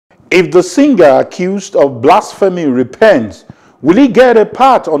If the singer accused of blasphemy repents, will he get a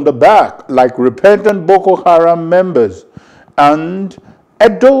pat on the back like repentant Boko Haram members? And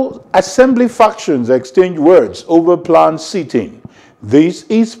Edo assembly factions exchange words over planned sitting. This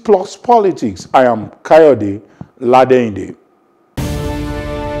is Plus Politics. I am Kayode, Ladeinde.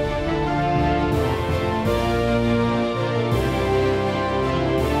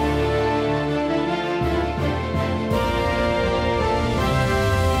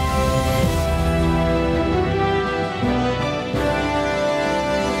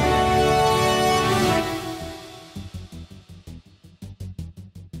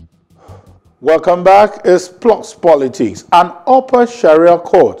 Welcome back. It's Plus Politics. An upper Sharia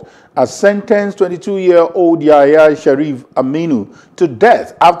court has sentenced 22-year-old Yahya Sharif Aminu to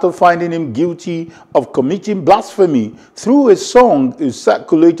death after finding him guilty of committing blasphemy through a song he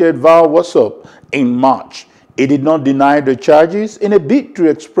circulated via WhatsApp in March. He did not deny the charges. In a bid to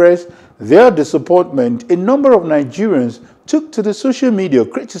express their disappointment, a number of Nigerians took to the social media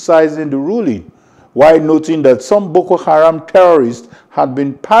criticizing the ruling, while noting that some Boko Haram terrorists had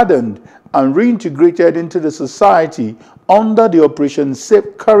been pardoned and reintegrated into the society under the Operation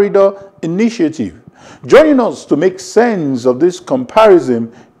Safe Corridor initiative. Joining us to make sense of this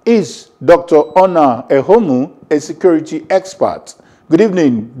comparison is Dr. Ona Ehomu, a security expert. Good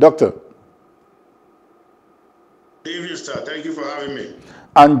evening, Doctor. Good evening, sir. Thank you for having me.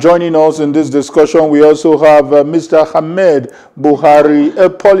 And joining us in this discussion, we also have Mr. Ahmed Buhari, a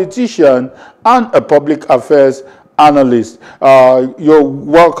politician and a public affairs analyst. You're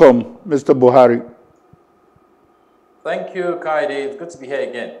welcome, Mr. Buhari. Thank you, Kayode. It's good to be here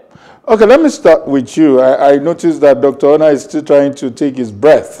again. Okay, let me start with you. I noticed that Dr. Ona is still trying to take his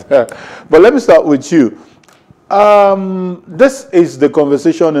breath. But let me start with you. This is the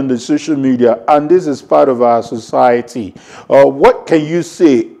conversation in the social media, and this is part of our society. What can you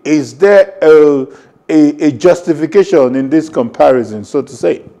say? Is there a justification in this comparison, so to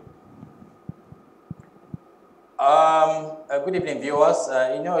say? Good evening, viewers.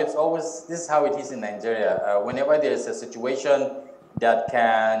 It's always, this is how it is in Nigeria. Whenever there's a situation that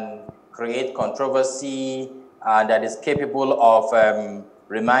can create controversy and that is capable of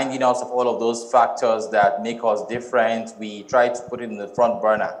reminding us of all of those factors that make us different, we try to put it in the front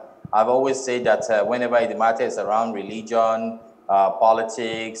burner. I've always said that whenever the matter is around religion,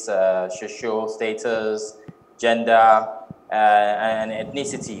 politics, social status, gender, and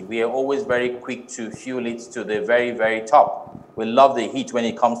ethnicity, we are always very quick to fuel it to the very, very top. We love the heat when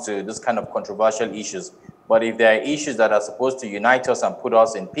it comes to this kind of controversial issues. But if there are issues that are supposed to unite us and put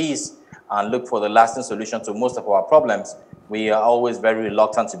us in peace and look for the lasting solution to most of our problems, we are always very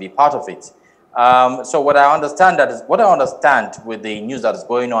reluctant to be part of it. So what I understand with the news that is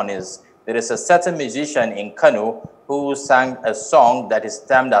going on is there is a certain musician in Kano who sang a song that is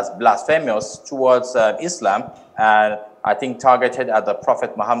termed as blasphemous towards Islam, and I think targeted at the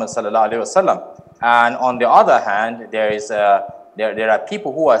Prophet Muhammad sallallahu alaihi wasallam. And on the other hand, there are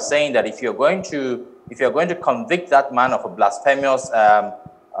people who are saying that if you're going to convict that man of a blasphemous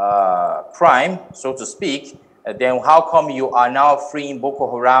crime, so to speak, then how come you are now freeing Boko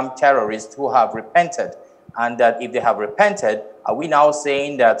Haram terrorists who have repented? And that if they have repented, are we now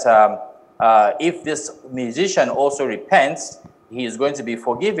saying that if this musician also repents, he is going to be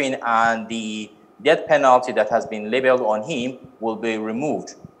forgiven and the death penalty that has been labeled on him will be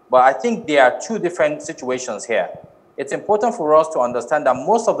removed? But I think there are two different situations here. It's important for us to understand that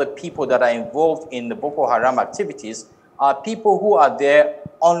most of the people that are involved in the Boko Haram activities are people who are there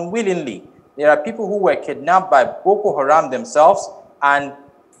unwillingly. There are people who were kidnapped by Boko Haram themselves and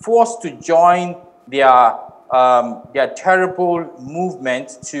forced to join their terrible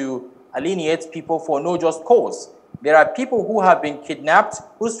movement to alienate people for no just cause. There are people who have been kidnapped,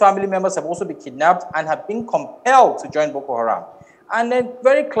 whose family members have also been kidnapped and have been compelled to join Boko Haram. And then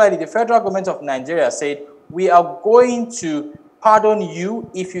very clearly, the federal government of Nigeria said, we are going to pardon you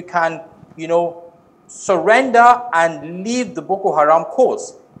if you can, surrender and leave the Boko Haram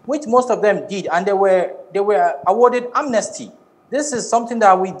cause, which most of them did, and they were awarded amnesty. This is something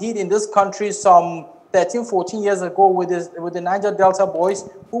that we did in this country some 13, 14 years ago with the Niger Delta boys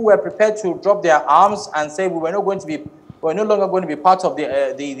who were prepared to drop their arms and say we're no longer going to be part of the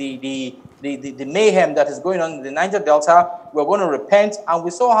mayhem that is going on in the Niger Delta. We're going to repent, and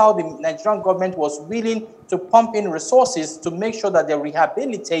we saw how the Nigerian government was willing to pump in resources to make sure that they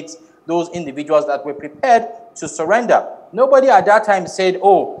rehabilitate those individuals that were prepared to surrender. Nobody at that time said,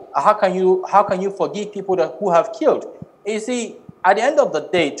 "Oh, how can you forgive people who have killed?" You see, at the end of the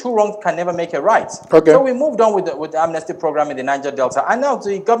day, two wrongs can never make a right. Okay. So we moved on with the amnesty program in the Niger Delta. And now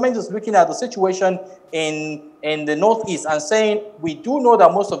the government is looking at the situation in the Northeast and saying, we do know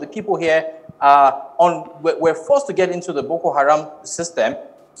that most of the people here were forced to get into the Boko Haram system.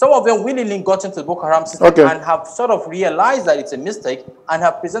 Some of them willingly got into the Boko Haram system and have sort of realized that it's a mistake and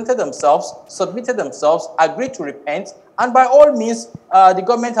have presented themselves, submitted themselves, agreed to repent. And by all means, the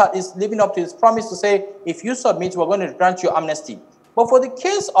government is living up to its promise to say, if you submit, we're going to grant you amnesty. But for the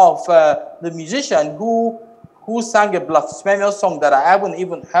case of the musician who sang a blasphemous song that I haven't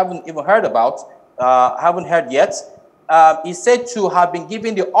even heard about, haven't heard yet, is said to have been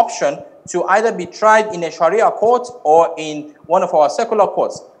given the option to either be tried in a Sharia court or in one of our secular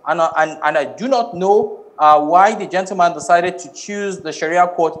courts. And I do not know why the gentleman decided to choose the Sharia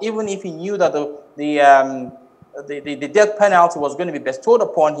court, even if he knew that the death penalty was going to be bestowed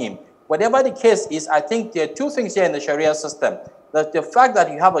upon him. Whatever the case is, I think there are two things here in the Sharia system. The fact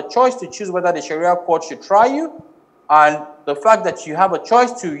that you have a choice to choose whether the Sharia court should try you, and the fact that you have a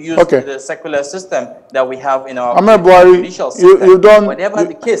choice to use the secular system that we have in our judicial system. Whatever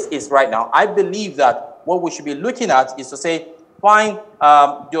the case is right now, I believe that what we should be looking at is to say, fine,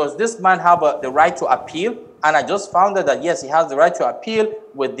 does this man have the right to appeal? And I just found out that, yes, he has the right to appeal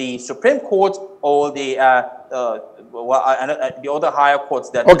with the Supreme Court or the other higher courts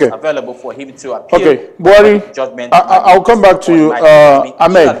that is available for him to appeal judgment. I'll come back to you,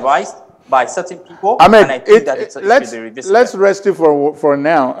 Ahmed. Advised by certain people, Ahmed, and I think that it should be revisited. Let's rest it for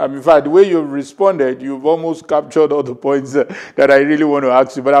now. In fact, the way you've responded, you've almost captured all the points that I really want to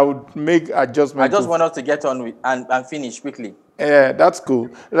ask you, but I would make adjustments. I just want us to get on with and finish quickly. Yeah, that's cool.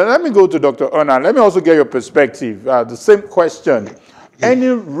 Let me go to Dr. Ona. Let me also get your perspective. The same question. Any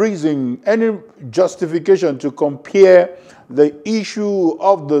reason, any justification to compare the issue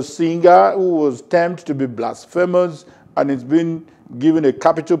of the singer who was termed to be blasphemous and it's been given a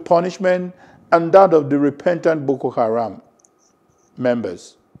capital punishment, and that of the repentant Boko Haram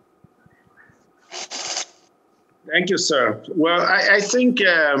members? Thank you, sir. Well, I think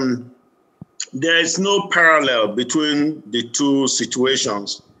there is no parallel between the two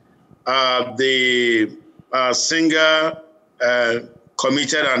situations. The singer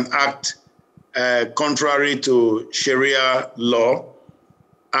committed an act contrary to Sharia law,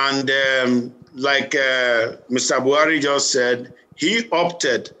 and like Mr. Buhari just said, he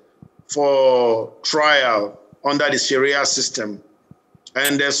opted for trial under the Sharia system.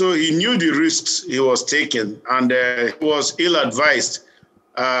 And so he knew the risks he was taking, and he was ill-advised.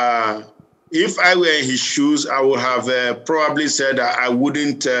 If I were in his shoes, I would have probably said I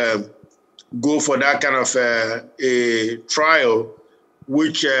wouldn't go for that kind of a trial,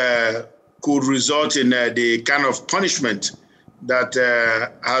 which could result in the kind of punishment that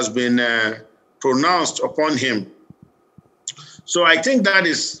has been pronounced upon him. So I think that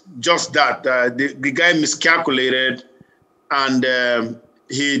is just that. The guy miscalculated, and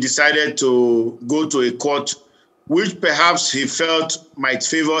he decided to go to a court which perhaps he felt might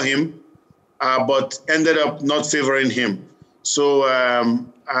favor him, but ended up not favoring him. So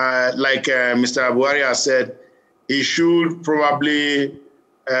like Mr. Buhari has said, he should probably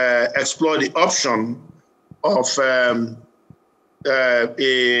explore the option of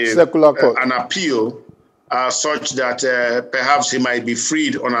secular court. An appeal, such that perhaps he might be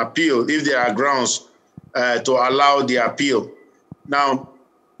freed on appeal if there are grounds to allow the appeal. Now,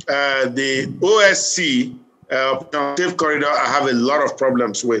 the OSC, Safe Corridor, I have a lot of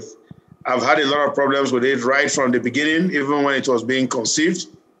problems with. I've had a lot of problems with it right from the beginning, even when it was being conceived.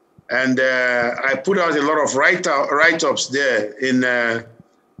 And I put out a lot of write-ups there in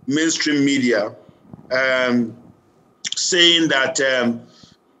mainstream media, saying that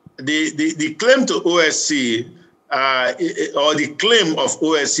the claim to OSC, or the claim of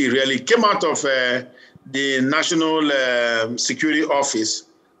OSC really came out of the National Security Office,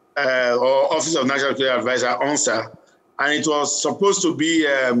 or Office of National Security Advisor, ANSA, and it was supposed to be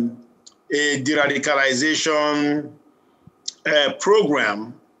a de-radicalization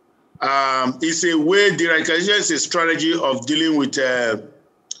program. It's a way, de-radicalization is a strategy of dealing with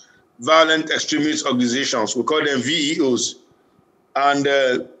violent extremist organizations. We call them VEOs. And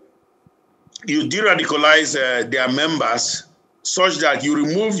you de-radicalize their members such that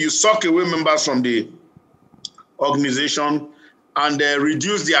you suck away members from the organization and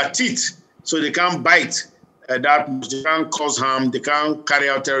reduce their teeth so they can't bite, they can't cause harm, they can't carry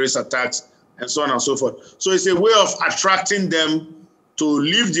out terrorist attacks, and so on and so forth. So it's a way of attracting them to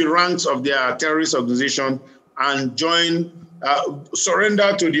leave the ranks of their terrorist organization and join,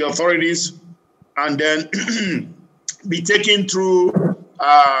 surrender to the authorities, and then be taken through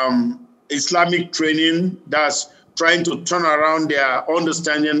Islamic training. That's trying to turn around their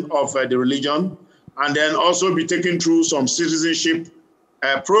understanding of the religion, and then also be taken through some citizenship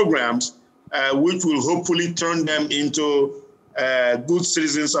programs, which will hopefully turn them into good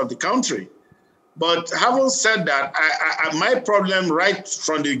citizens of the country. But having said that, my problem right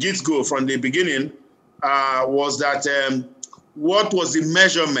from the get-go, from the beginning, was that what was the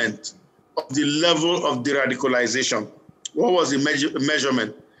measurement of the level of de-radicalization? What was the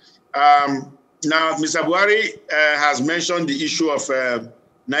measurement? Now, Mr. Buhari has mentioned the issue of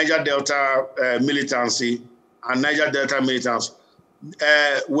Niger Delta militancy and Niger Delta militants.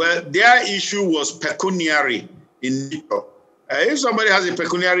 Well, their issue was pecuniary in nature. If somebody has a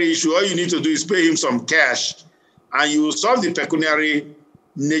pecuniary issue, all you need to do is pay him some cash, and you will solve the pecuniary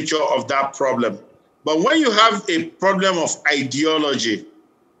nature of that problem. But when you have a problem of ideology,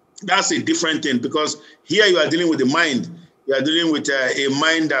 that's a different thing, because here you are dealing with the mind. You are dealing with a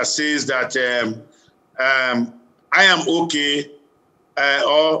mind that says that I am okay,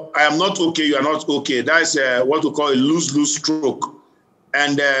 or I am not okay, you are not okay. That's what we call a lose-lose stroke.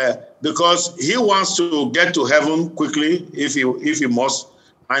 And because he wants to get to heaven quickly, if he must,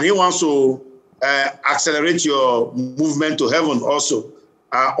 and he wants to accelerate your movement to heaven also,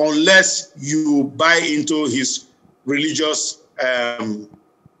 unless you buy into his religious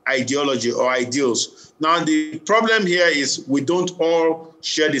ideology or ideals. Now, the problem here is we don't all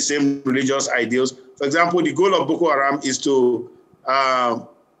share the same religious ideals. For example, the goal of Boko Haram is to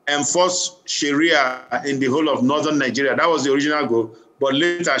enforce Sharia in the whole of northern Nigeria. That was the original goal. But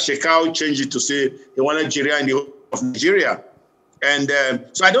later, Shekau changed it to say he wanted Sharia in the whole of Nigeria. And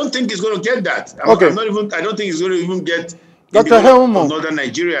so I don't think he's going to get that. I don't think he's going to even get in the whole of northern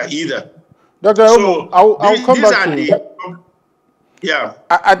Nigeria either. Dr. Helmo, I'll come back to you. Yeah,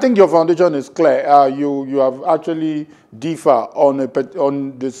 I think your foundation is clear. You have actually differ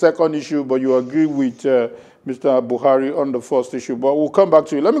on the second issue, but you agree with Mr. Buhari on the first issue. But we'll come back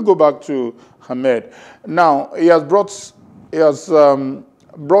to you. Let me go back to Ahmed. Now, he has brought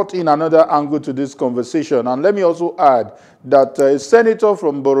in another angle to this conversation, and let me also add that a senator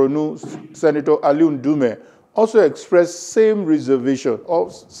from Borno, Senator Aliu Ndume, also expressed same reservation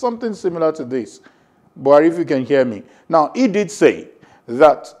or something similar to this. Buhari, if you can hear me. Now, he did say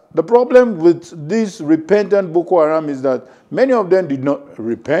that the problem with this repentant Boko Haram is that many of them did not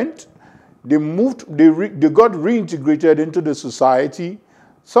repent. They moved, they got reintegrated into the society.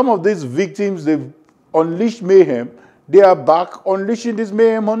 Some of these victims, they've unleashed mayhem. They are back unleashing this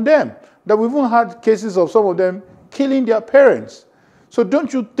mayhem on them. That we've even had cases of some of them killing their parents. So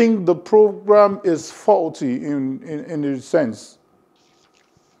don't you think the program is faulty in a sense?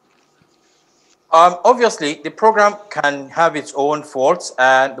 Obviously, the program can have its own faults,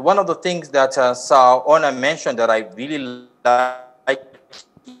 and one of the things that Sir Ona mentioned that I really like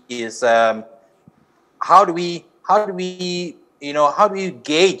is how do we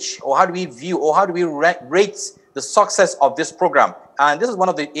gauge, or how do we view, or how do we rate the success of this program? And this is one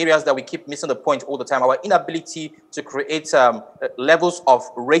of the areas that we keep missing the point all the time: our inability to create levels of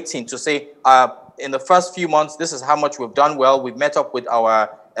rating to say, in the first few months, this is how much we've done well. We've met up with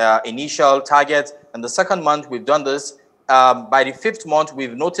our initial target, and the second month we've done this. By the fifth month,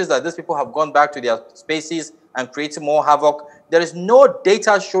 we've noticed that these people have gone back to their spaces and created more havoc. There is no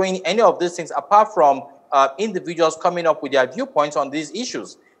data showing any of these things apart from individuals coming up with their viewpoints on these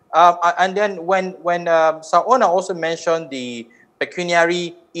issues. And then when Sir Ona also mentioned the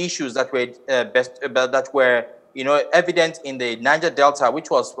pecuniary issues that were evident in the Niger Delta, which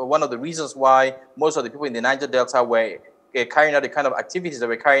was one of the reasons why most of the people in the Niger Delta were carrying out the kind of activities that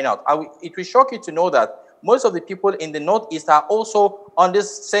we're carrying out. It will shock you to know that most of the people in the Northeast are also on these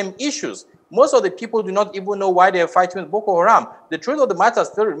same issues. Most of the people do not even know why they are fighting with Boko Haram. The truth of the matter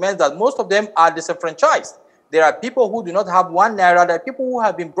still remains that most of them are disenfranchised. There are people who do not have 1 naira. There are people who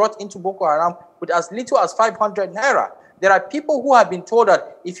have been brought into Boko Haram with as little as 500 naira. There are people who have been told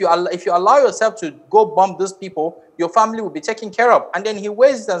that if you allow yourself to go bomb these people, your family will be taken care of. And then he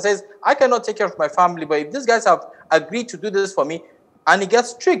weighs it and says, I cannot take care of my family, but if these guys have agreed to do this for me, and he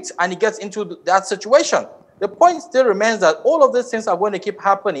gets tricked and he gets into that situation. The point still remains that all of these things are going to keep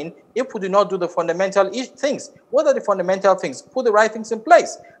happening if we do not do the fundamental things. What are the fundamental things? Put the right things in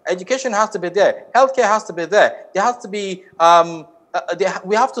place. Education has to be there. Healthcare has to be there. There has to be,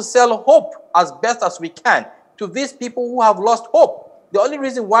 we have to sell hope as best as we can to these people who have lost hope. The only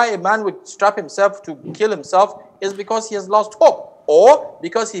reason why a man would strap himself to kill himself is because he has lost hope, or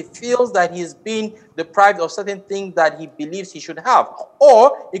because he feels that he's been deprived of certain things that he believes he should have.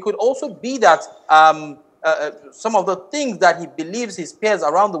 Or it could also be that some of the things that he believes his peers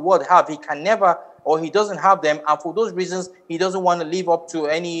around the world have, he can never, or he doesn't have them, and for those reasons, he doesn't want to live up to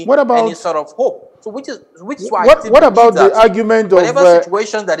any sort of hope. So which is why what about the argument of whatever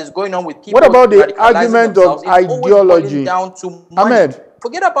situation that is going on with people? What about the argument of ideology? Down to money. Ahmed,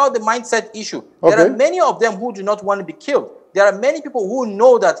 forget about the mindset issue. Okay. There are many of them who do not want to be killed. There are many people who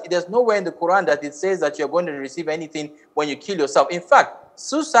know that there's nowhere in the Quran that it says that you're going to receive anything when you kill yourself. In fact,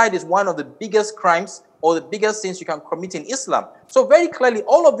 suicide is one of the biggest crimes or the biggest sins you can commit in Islam. So very clearly,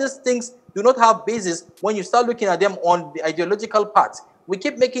 all of these things do not have basis when you start looking at them on the ideological part. We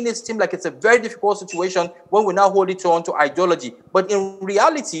keep making it seem like it's a very difficult situation when we now hold it on to ideology. But in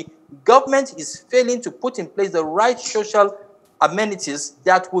reality, government is failing to put in place the right social amenities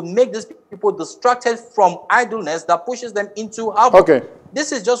that will make these people distracted from idleness that pushes them into havoc. Okay.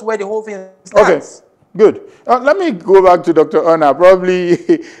 This is just where the whole thing starts. Okay, good. Let me go back to Dr. Ona. Probably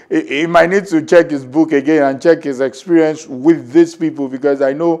he might need to check his book again and check his experience with these people, because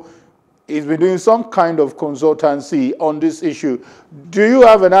I know he's been doing some kind of consultancy on this issue. Do you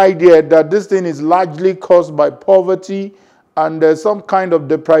have an idea that this thing is largely caused by poverty and there's some kind of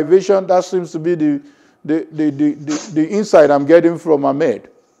deprivation? That seems to be the insight I'm getting from Ahmed.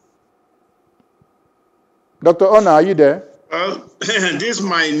 Dr. Ona, are you there? This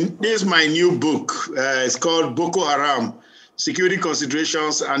is my new book. It's called Boko Haram, Security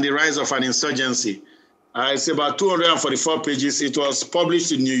Considerations and the Rise of an Insurgency. It's about 244 pages. It was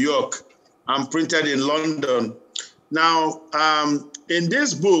published in New York and printed in London. Now, in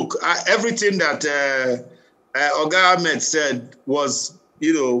this book, everything that Oga Ahmed said was,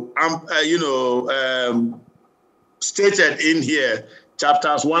 stated in here,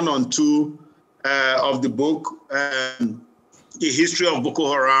 chapters 1 and 2 of the book, the history of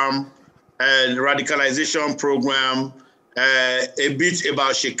Boko Haram, the radicalization program, a bit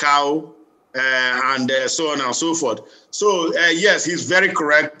about Shekau, and so on and so forth. So yes, he's very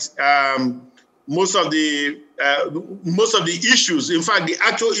correct. Most of the issues, in fact, the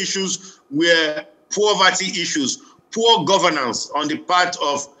actual issues were poverty issues, poor governance on the part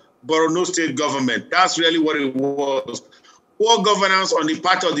of Borno State government. That's really what it was. Poor governance on the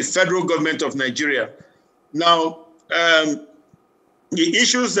part of the federal government of Nigeria. Now, the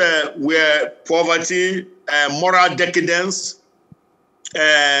issues were poverty, moral decadence,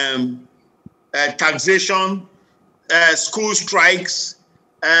 taxation, school strikes,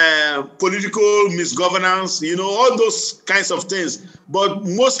 political misgovernance, all those kinds of things. But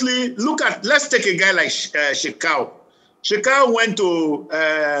mostly, let's take a guy like Shekau. Shekau went to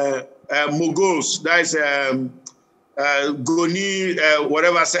Mughals, that's Goni,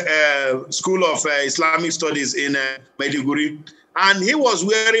 School of Islamic Studies in Maiduguri. And he was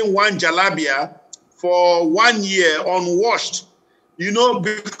wearing one jalabia for 1 year unwashed.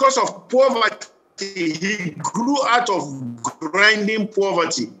 Because of poverty, he grew out of grinding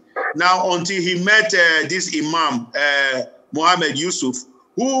poverty. Now, until he met this Imam, Muhammad Yusuf,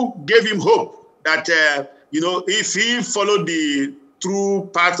 who gave him hope that, if he followed the true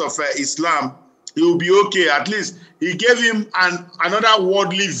path of Islam, he will be okay. At least he gave him another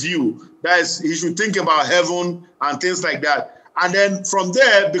worldly view. That is, he should think about heaven and things like that. And then from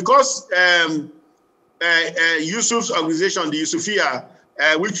there, because Yusuf's organization, the Yusufia,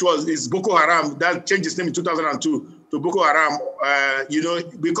 which is Boko Haram, that changed its name in 2002 to Boko Haram,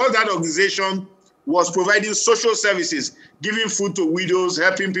 because that organization was providing social services, giving food to widows,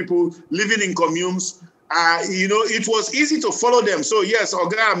 helping people living in communes, it was easy to follow them. So yes,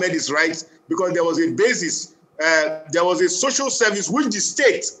 Oga Ahmed is right, because there was a basis, there was a social service which the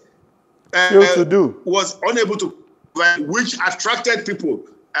state was unable to provide, which attracted people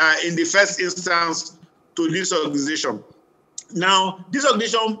in the first instance to this organization. Now, this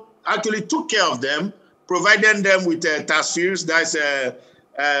organization actually took care of them, provided them with tasfirs, that's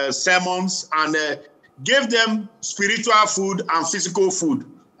sermons, and gave them spiritual food and physical food,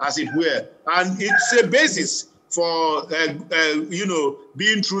 as it were. And it's a basis for,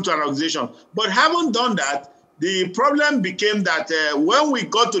 being true to an organization. But having done that, the problem became that when we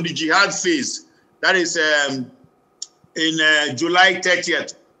got to the jihad phase, that is in July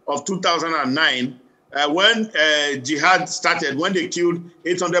 30th of 2009, when jihad started, when they killed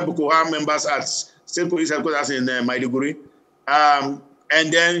 800 Boko Haram members at State Police Headquarters in Maiduguri, and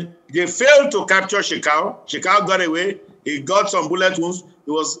then they failed to capture Shekau. Shekau got away. He got some bullet wounds.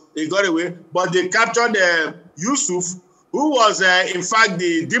 He got away. But they captured Yusuf, who was, in fact,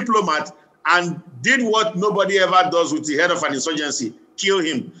 the diplomat, and did what nobody ever does with the head of an insurgency, kill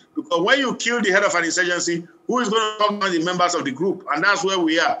him. Because when you kill the head of an insurgency, who is going to talk about the members of the group? And that's where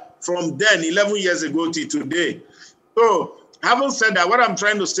we are. From then, 11 years ago to today. So, having said that, what I'm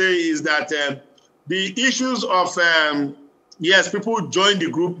trying to say is that the issues of, yes, people joined the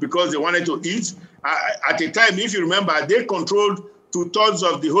group because they wanted to eat. At the time, if you remember, they controlled 2/3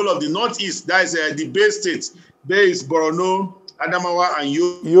 of the whole of the Northeast. That is the Bay States. Bay is Borno, Adamawa, and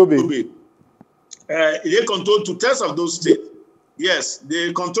Yobe. They control 2/3 of those states. Yes,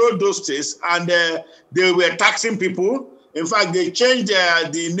 they control those states, and they were taxing people. In fact, they changed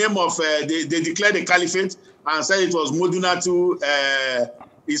the name of, they declared a caliphate and said it was Modunatu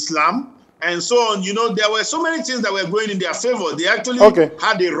Islam, and so on. You know, there were so many things that were going in their favor. They actually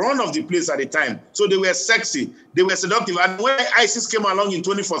had a run of the place at the time. So they were sexy, they were seductive. And when ISIS came along in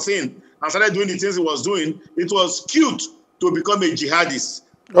 2014 and started doing the things it was doing, it was cute to become a jihadist.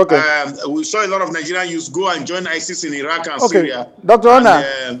 We saw a lot of Nigerian youths go and join ISIS in Iraq and Syria. Dr. Ona,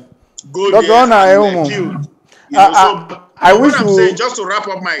 Dr. Ona, I wish what I'm saying, just to wrap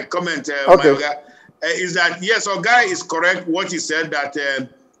up my comment, is that yes, our guy is correct what he said, that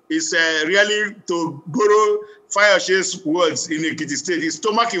it's really, to borrow Fayoshe's words in Ekiti State, it's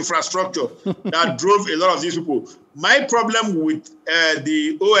stomach infrastructure that drove a lot of these people. My problem with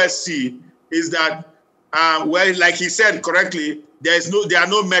the OSC is that, well, like he said correctly, there are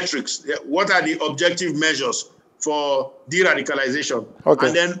no metrics. What are the objective measures for de-radicalization?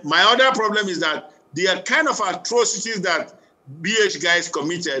 And then my other problem is that the kind of atrocities that BH guys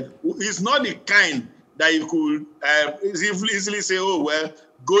committed is not the kind that you could easily say, oh, well,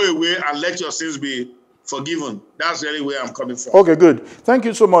 go away and let your sins be forgiven. That's really where I'm coming from. Okay, good. Thank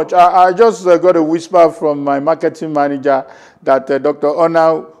you so much. I just got a whisper from my marketing manager that Dr.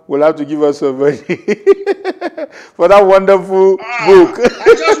 Ona will have to give us a very for that wonderful book.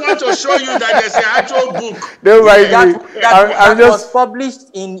 I just want to show you that there's an actual book. That was published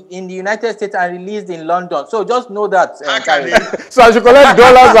in the United States and released in London. So just know that. So I should collect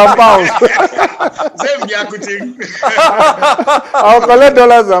dollars and pounds. I'll collect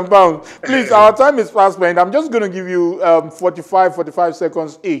dollars and pounds. Please, our time is fast spent. I'm just going to give you 45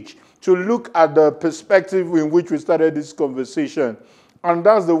 seconds each to look at the perspective in which we started this conversation. And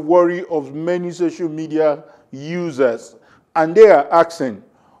that's the worry of many social media users. And they are asking,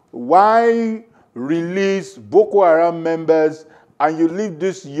 why release Boko Haram members and you leave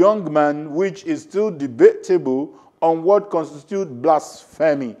this young man, which is still debatable, on what constitutes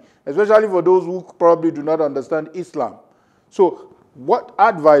blasphemy, especially for those who probably do not understand Islam. So what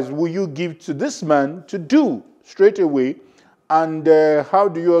advice will you give to this man to do straight away? And how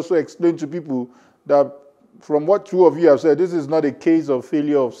do you also explain to people that, from what two of you have said, this is not a case of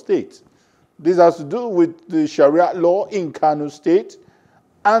failure of state? This has to do with the Sharia law in Kano State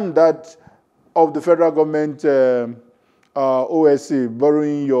and that of the federal government OSC,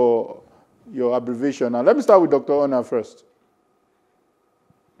 borrowing your abbreviation. Now, let me start with Dr. Ona first.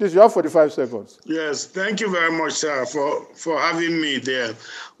 Please, you have 45 seconds. Yes, thank you very much, sir, for having me there.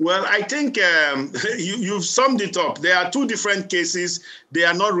 Well, I think you've summed it up. There are two different cases. They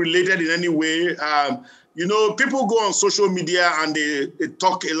are not related in any way. You know, people go on social media and they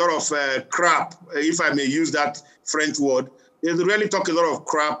talk a lot of crap, if I may use that French word. They really talk a lot of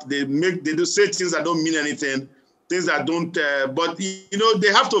crap. They do say things that don't mean anything, things that don't, but, you know,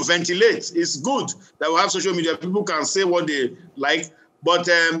 they have to ventilate. It's good that we have social media. People can say what they like, but,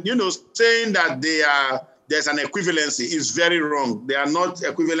 you know, saying that there's an equivalency is very wrong. They are not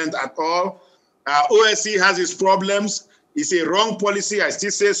equivalent at all. OSC has its problems. It's a wrong policy. I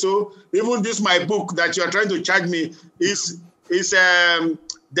still say so. Even this, my book that you are trying to charge me is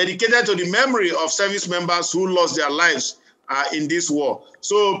dedicated to the memory of service members who lost their lives in this war.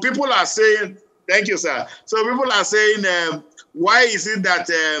 So people are saying, thank you, sir. So people are saying, why is it that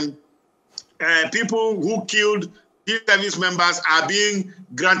people who killed these service members are being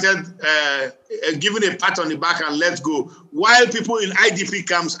granted, given a pat on the back and let go, while people in IDP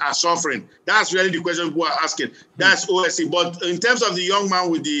camps are suffering? That's really the question people are asking. That's OSC. But in terms of the young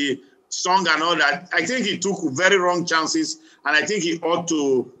man with the song and all that, I think he took very wrong chances, and I think he ought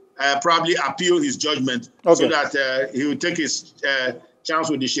to probably appeal his judgment so that he will take his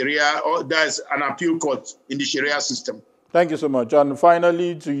chance with the Sharia, or there's an appeal court in the Sharia system. Thank you so much. And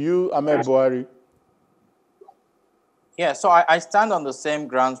finally, to you, Ahmed Buhari. Yeah, so I stand on the same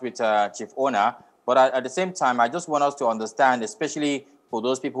grounds with Chief Ona, but at the same time, I just want us to understand, especially for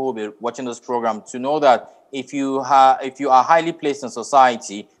those people who will be watching this program, to know that if you are highly placed in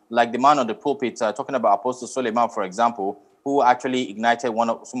society, like the man on the pulpit talking about Apostle Suleiman, for example, who actually ignited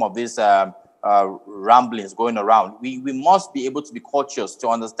some of these ramblings going around, we must be able to be cautious to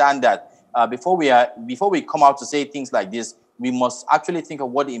understand that before we come out to say things like this, we must actually think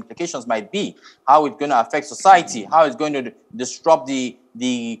of what the implications might be, how it's going to affect society, how it's going to disrupt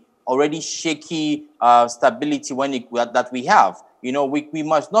the already shaky stability that we have. You know, we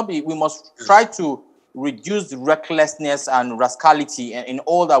must try to reduce recklessness and rascality in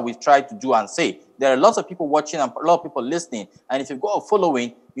all that we try to do and say. There are lots of people watching and a lot of people listening. And if you've got a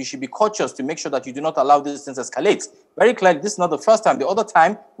following, you should be cautious to make sure that you do not allow these things escalate. Very clearly, this is not the first time. The other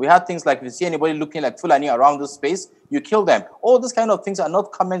time, we had things like if you see anybody looking like Fulani around this space, you kill them. All these kind of things are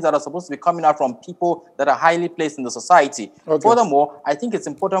not comments that are supposed to be coming out from people that are highly placed in the society. Okay. Furthermore, I think it's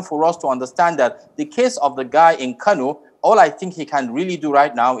important for us to understand that the case of the guy in Kano, all I think he can really do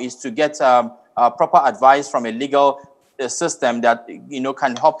right now is to get proper advice from a legal system that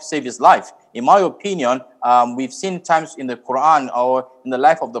can help save his life. In my opinion, we've seen times in the Quran or in the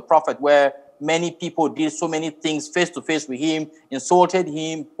life of the Prophet where many people did so many things face to face with him, insulted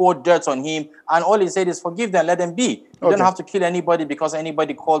him, poured dirt on him, and all he said is forgive them, let them be. You don't have to kill anybody because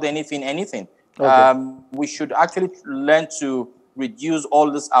anybody called anything. Okay. We should actually learn to reduce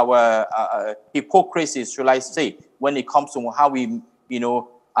all this our hypocrisies, shall I say, when it comes to how we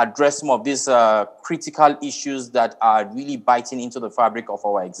address some of these critical issues that are really biting into the fabric of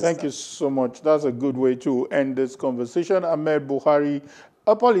our existence. Thank you so much. That's a good way to end this conversation. Ahmed Buhari,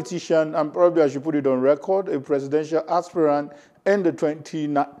 a politician, and probably I should put it on record, a presidential aspirant in the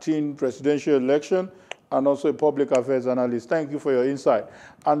 2019 presidential election, and also a public affairs analyst. Thank you for your insight.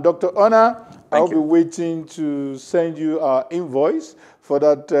 And Dr. Ona, I'll be waiting to send you our invoice for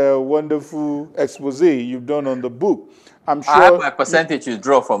that wonderful expose you've done on the book. I'm sure I have my percentage to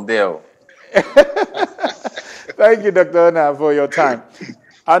draw from there. Thank you, Dr. Ona, for your time.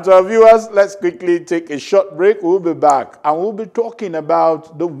 And to our viewers, let's quickly take a short break. We'll be back, and we'll be talking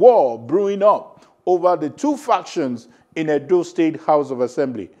about the war brewing up over the two factions in Edo State House of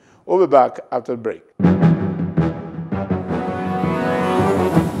Assembly. We'll be back after the break.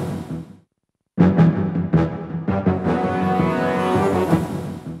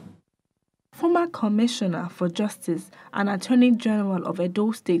 Former Commissioner for Justice and Attorney General of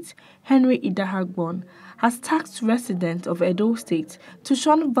Edo State, Henry Idahagbon, has tasked residents of Edo State to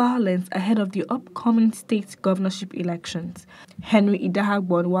shun violence ahead of the upcoming state governorship elections. Henry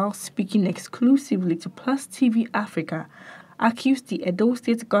Idahagbon, while speaking exclusively to Plus TV Africa, accused the Edo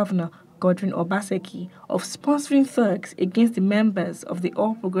State Governor, Godwin Obaseki, of sponsoring thugs against the members of the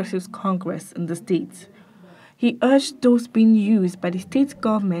All Progressives Congress in the state. He urged those being used by the state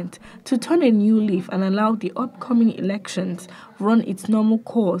government to turn a new leaf and allow the upcoming elections run its normal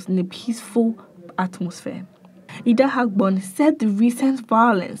course in a peaceful atmosphere. Idahagbon said the recent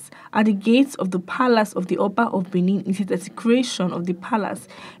violence at the gates of the palace of the Oba of Benin is a desecration of the palace,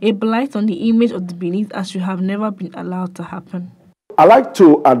 a blight on the image of the Benin that should have never been allowed to happen. I like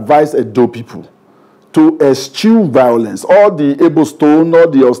to advise Edo people to eschew violence. All the Ebo Stone, all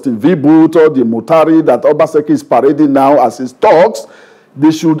the Austin V. Boot, all the Motari that Obaseki is parading now as he talks,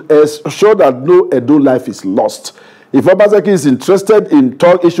 they should ensure that no Edo life is lost. If Obaseki is interested in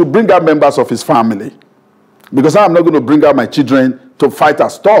talk, he should bring out members of his family. Because I'm not going to bring out my children to fight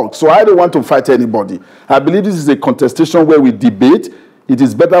as talk. So I don't want to fight anybody. I believe this is a contestation where we debate. It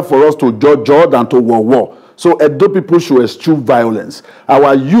is better for us to judge than to war. So Edo people should eschew violence.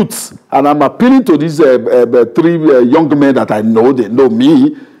 Our youths, and I'm appealing to these three young men that I know, they know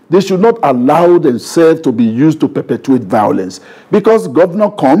me, they should not allow themselves to be used to perpetuate violence. Because governor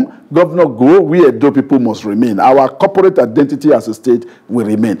come, governor go, we Edo people must remain. Our corporate identity as a state will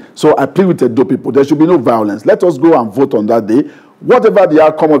remain. So I plead with Edo people, there should be no violence. Let us go and vote on that day. Whatever the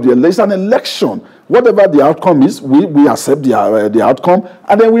outcome of the election, it's an election. Whatever the outcome is, we accept the outcome,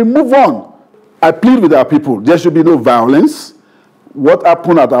 and then we move on. I plead with our people, there should be no violence. What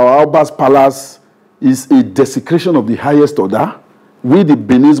happened at our Alba's palace is a desecration of the highest order. We, the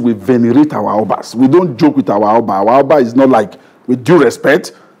Benis, we venerate our Albas. We don't joke with our Alba. Our Alba is not like, with due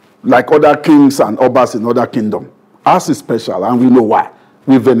respect, like other kings and Albas in other kingdoms. Ours is special, and we know why.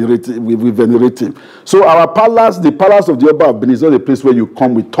 We venerate him. So our palace, the palace of the Alba of Benin, is not a place where you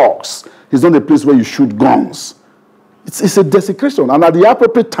come with talks. It's not a place where you shoot guns. It's a desecration. And at the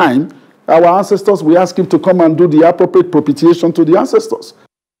appropriate time, our ancestors, we ask him to come and do the appropriate propitiation to the ancestors.